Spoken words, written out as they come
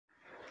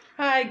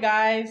Hi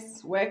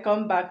guys,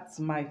 welcome back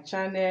to my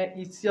channel.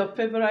 It's your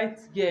favorite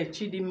girl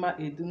Chidinma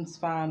Edun's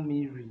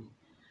family.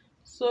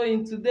 So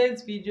in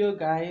today's video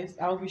guys,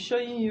 I'll be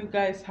showing you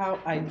guys how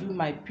I do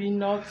my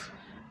peanuts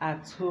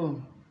at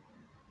home.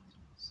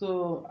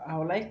 So I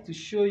would like to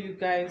show you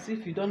guys,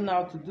 if you don't know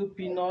how to do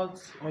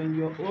peanuts on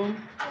your own,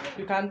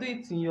 you can do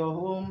it in your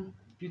home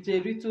with a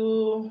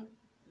little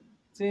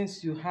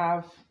things you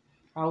have.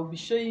 I'll be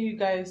showing you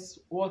guys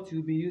what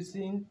you'll be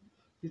using,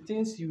 the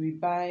things you will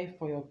buy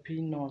for your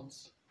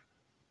peanuts.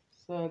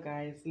 So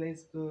guys,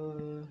 let's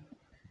go.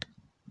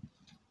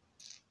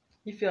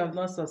 If you have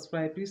not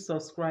subscribed, please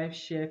subscribe,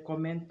 share,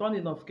 comment, turn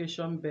the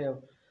notification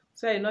bell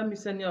so you not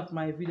miss any of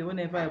my video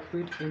whenever I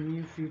upload a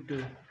new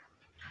video.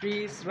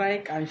 Please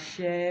like and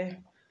share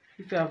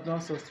if you have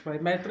not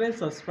subscribed. My friend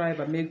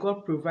subscriber, may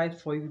God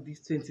provide for you this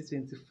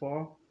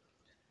 2024.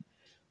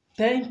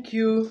 Thank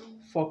you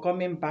for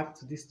coming back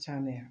to this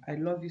channel. I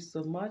love you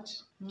so much.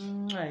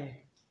 Mwah.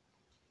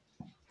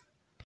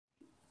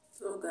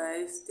 So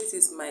guys, this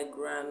is my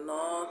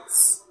groundnut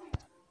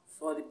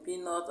for the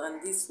peanut,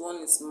 and this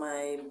one is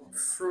my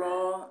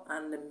flour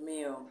and the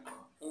milk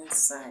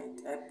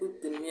inside. I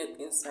put the milk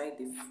inside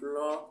the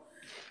flour.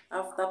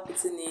 After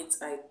putting it,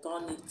 I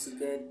turn it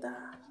together,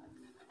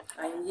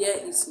 and here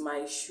is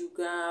my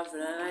sugar,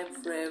 vanilla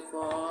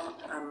flavor,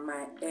 and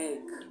my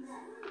egg.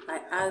 I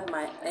add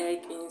my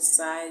egg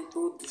inside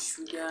both the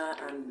sugar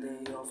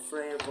and your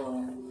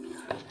flavor.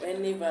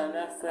 Any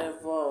vanilla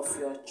flavor of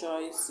your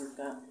choice, you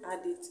can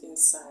add it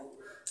inside.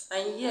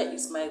 And here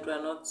is my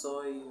groundnut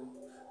oil.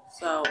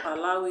 So I'll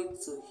allow it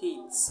to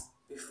heat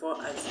before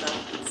I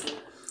start putting.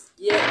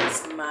 Here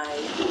is my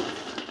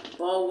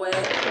bowl,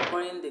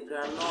 pouring the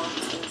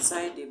groundnut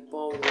inside the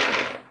bowl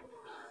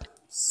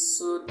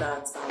so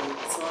that I will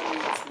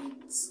turn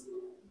it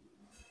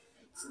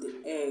with the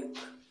egg.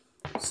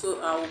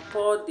 So I will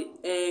pour the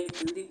egg,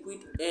 the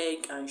liquid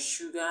egg and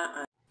sugar.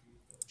 And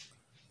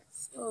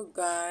so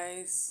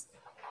guys,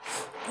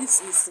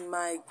 this is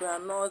my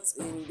groundnut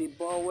in the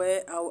bowl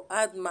where I will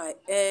add my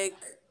egg,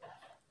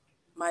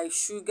 my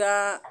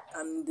sugar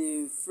and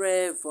the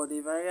flavor,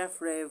 the vanilla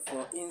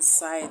flavor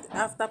inside.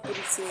 After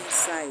putting it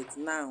inside,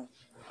 now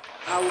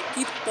I will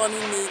keep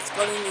turning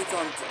it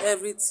until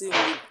everything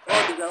with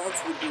all the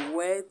groundnut will be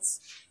wet.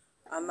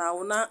 And I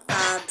will now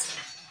add,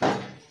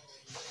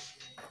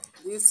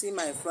 do you see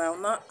my flour? I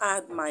will now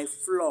add my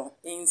flour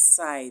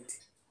inside.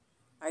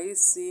 Are you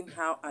seeing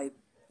how I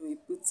will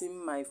put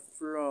in my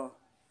flour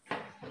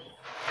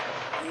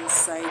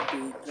inside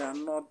the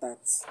groundnut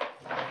that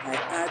I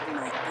add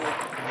my egg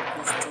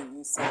and this thing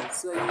inside?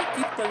 So you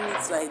keep turning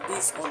it like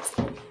this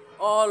until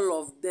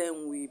all of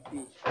them will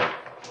be.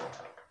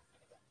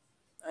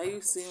 Are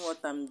you seeing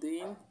what I'm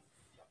doing?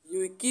 You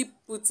will keep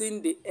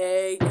putting the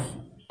egg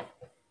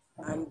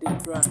and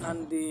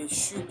the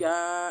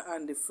sugar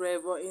and the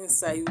flavor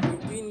inside. You will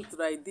be doing it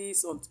like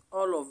this until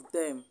all of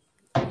them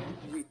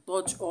will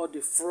touch all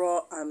the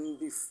flour and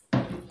be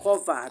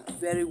covered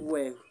very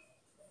well.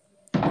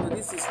 So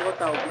this is what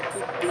I will be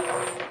keep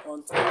doing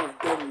until all of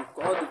them,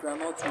 all the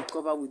groundnut will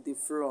cover with the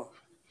flour.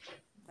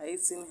 Are you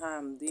seeing how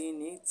I'm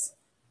doing it?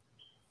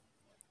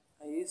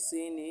 Are you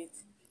seeing it?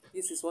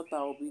 This is what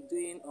I will be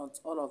doing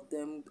until all of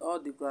them, all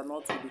the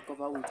groundnut will be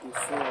covered with the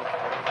flour.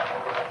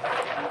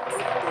 And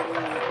keep turning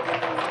it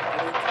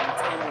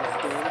until all of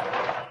them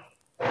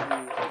will be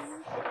covered.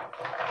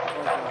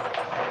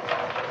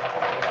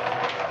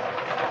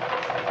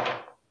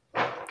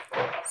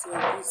 So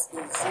this is it.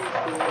 If you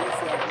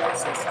have not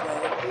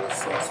subscribed, please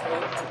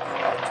subscribe to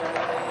our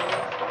channel.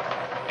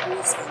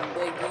 Please, I'm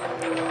begging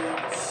you,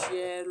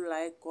 share,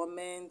 like,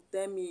 comment,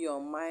 tell me your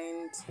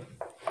mind.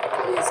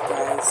 Please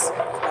guys,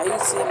 are you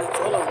seeing it?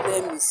 All of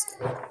them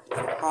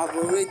have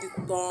already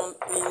turned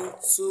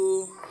into,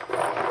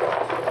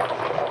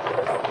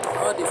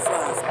 all the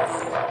flour has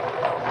covered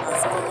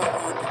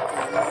all the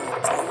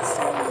groundnut. Are you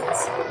seeing it?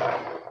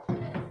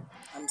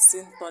 I'm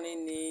still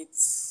turning it.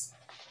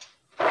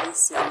 Are you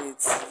seeing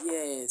it?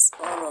 Yes,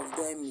 all of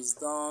them is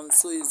done.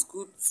 So it's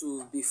good to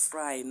be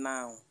fried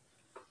now.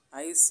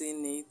 Are you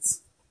seeing it?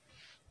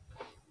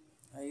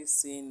 Are you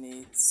seeing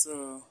it?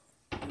 So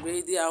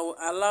ready, I will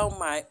allow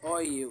my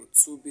oil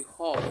to be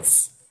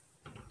hot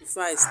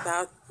before I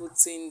start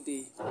putting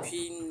the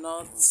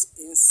peanuts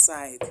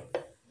inside.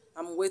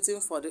 I'm waiting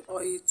for the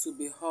oil to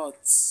be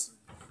hot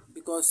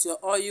because your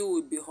oil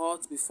will be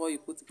hot before you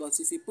put it. Because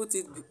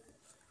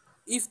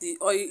if the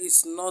oil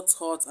is not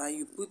hot and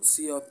you put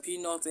your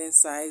peanut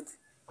inside,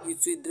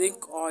 it will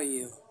drink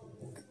oil.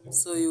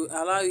 So you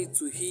allow it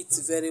to heat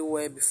very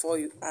well before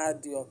you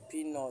add your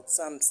peanuts.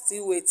 I'm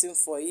still waiting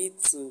for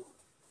it to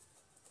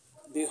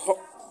be hot.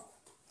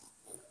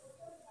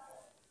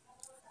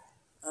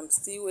 I'm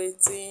still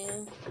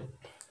waiting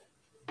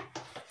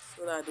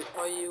so that the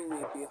oil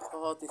will be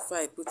hot before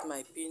I put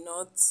my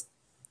peanuts.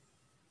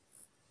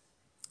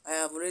 I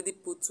have already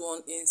put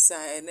one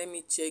inside and let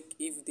me check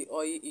if the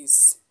oil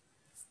is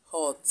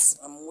hot.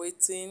 I'm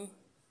waiting.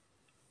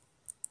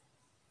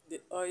 The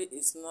oil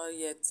is not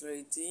yet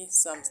ready,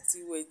 so I'm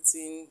still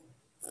waiting.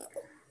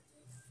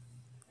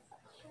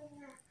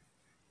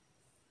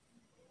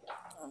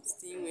 I'm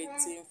still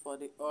waiting for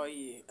the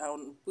oil.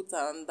 I'll put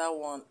another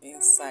one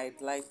inside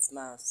right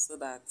now so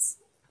that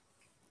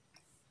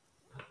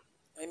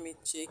let me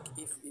check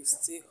if it's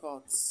still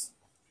hot.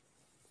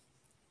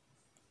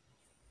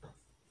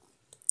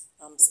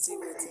 I'm still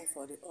waiting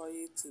for the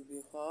oil to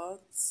be hot.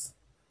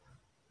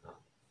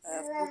 I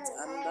have put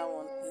another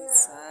one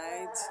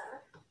inside.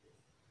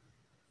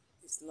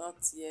 It's not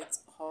yet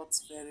hot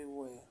very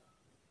well.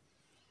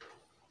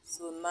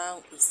 So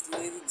now it's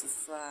ready to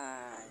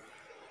fry.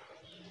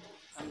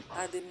 I'm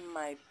adding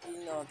my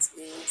peanuts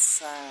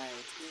inside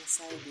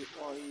the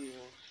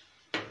oil.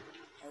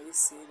 Are you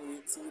seeing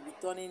it? You'll be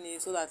turning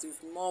it so that it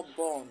will not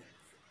burn.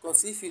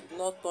 Because if you do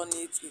not turn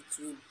it, it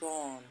will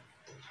burn.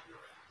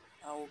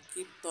 I will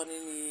keep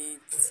turning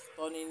it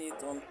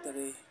until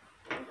it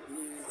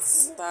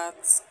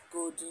starts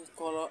golden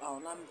color. I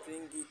will now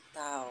bring it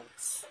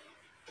out.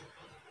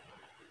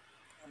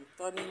 I'm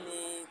turning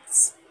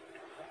it.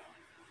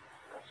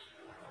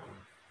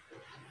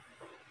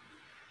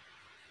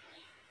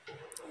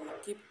 I will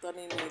keep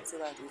turning it so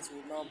that it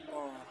will not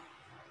burn.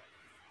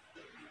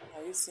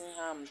 Are you seeing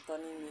how I'm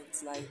turning it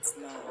right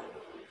now?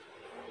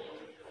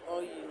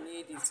 All you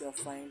need is your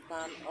frying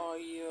pan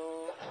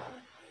oil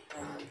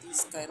and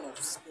this kind of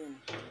spoon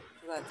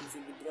so that it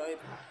will be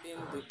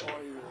dropping the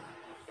oil.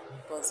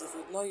 Because if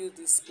you do not use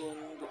this spoon,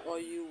 the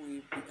oil will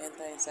be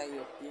enter inside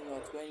your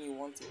peanut when you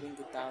want to bring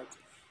it out,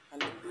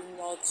 and the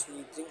peanut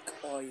will drink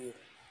oil.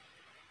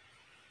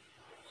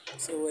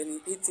 So when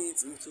you eat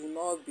it, it will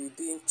not be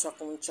doing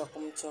chokum.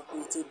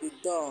 It will be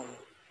done.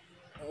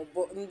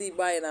 Ndị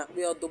Igbo anyị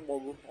na-akpọ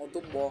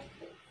ọdụgbọ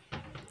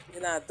ị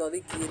na-atọrị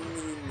ka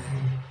mmiri.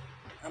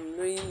 I'm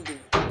doing the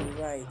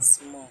right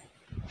small.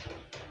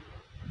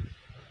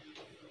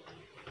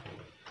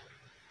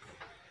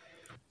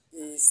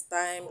 It's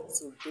time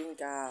to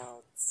bring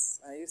out.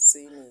 Are you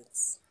seeing it?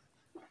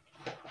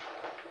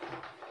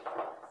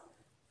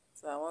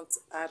 So I want to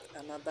add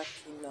another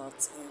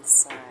peanut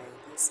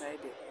inside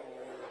the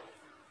oil.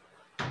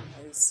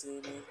 Are you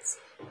seeing it?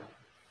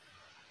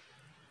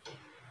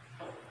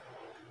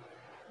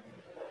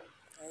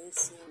 Are you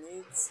seeing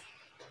it?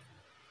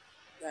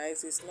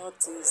 Guys, it's not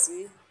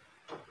easy,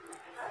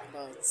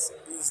 but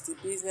it's the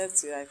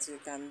business that you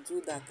can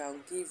do that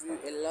can give you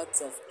a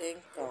lot of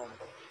income.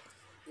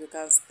 You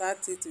can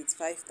start it with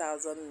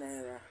 5,000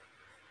 naira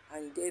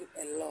and gain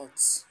a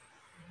lot.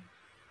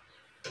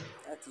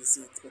 That is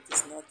it, but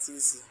it's not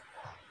easy.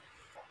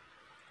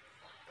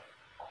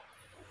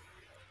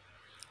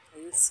 Are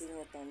you seeing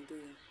what I'm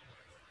doing?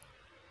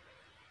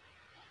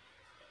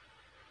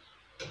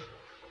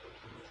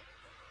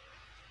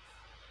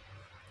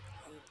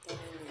 I'm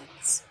turning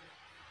it.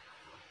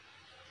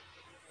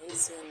 Are you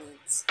seeing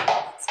it? It's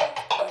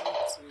coming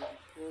to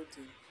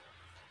golden.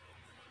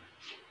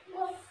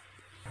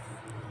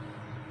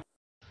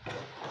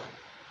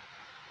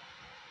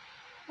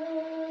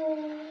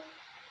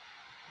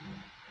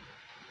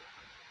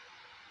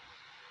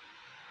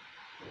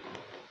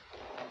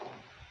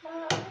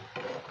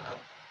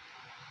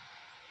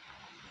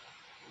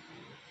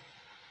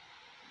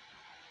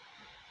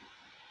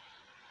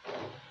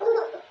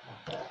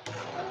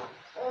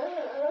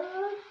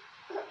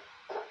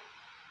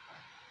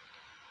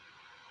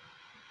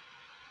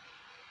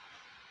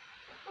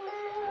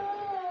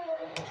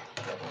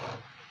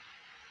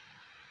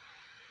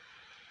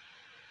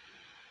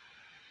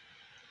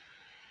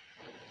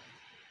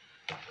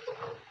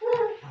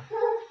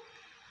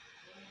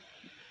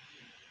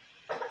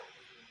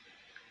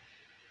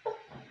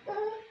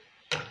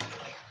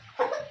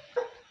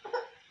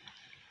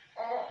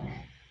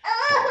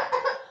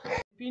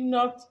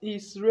 Peanut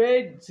is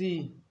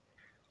ready.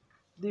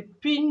 The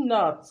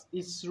peanut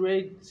is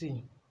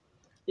ready.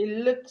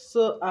 It looks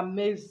so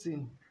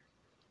amazing.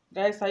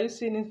 Guys, are you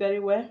seeing it very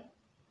well?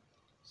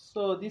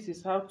 So this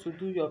is how to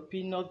do your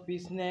peanut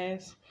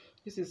business.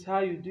 This is how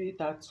you do it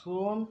at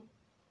home.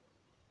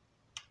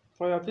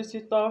 For your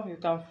visitor, you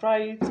can fry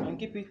it and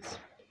keep it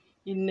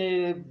in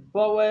a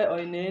bowl or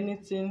in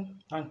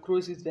anything and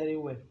close it very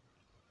well.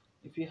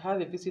 If you have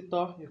a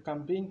visitor, you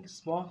can bring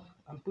small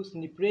and put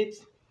in the plate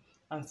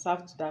and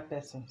serve to that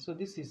person. So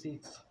this is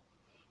it.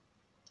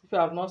 If you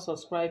have not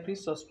subscribed,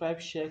 please subscribe,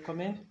 share,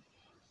 comment,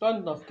 turn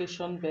the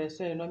notification bell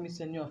so you don't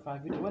miss any of our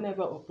videos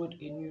whenever I upload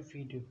a new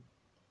video.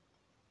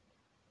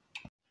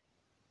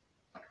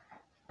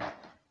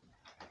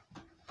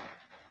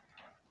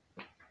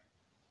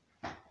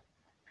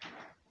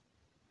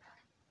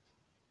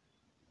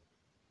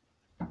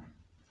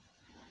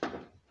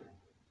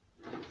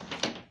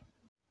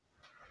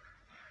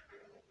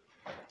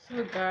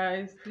 So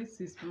guys,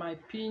 this is my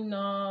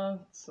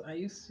peanuts. Are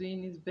you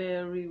seeing it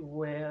very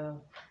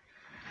well?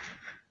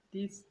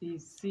 This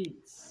is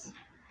it.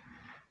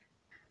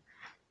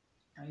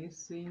 Are you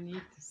seeing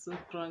it? It's so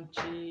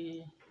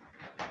crunchy,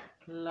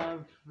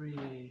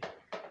 lovely.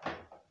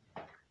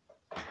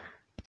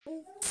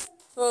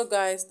 So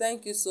guys,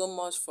 thank you so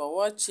much for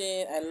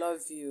watching. I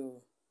love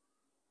you.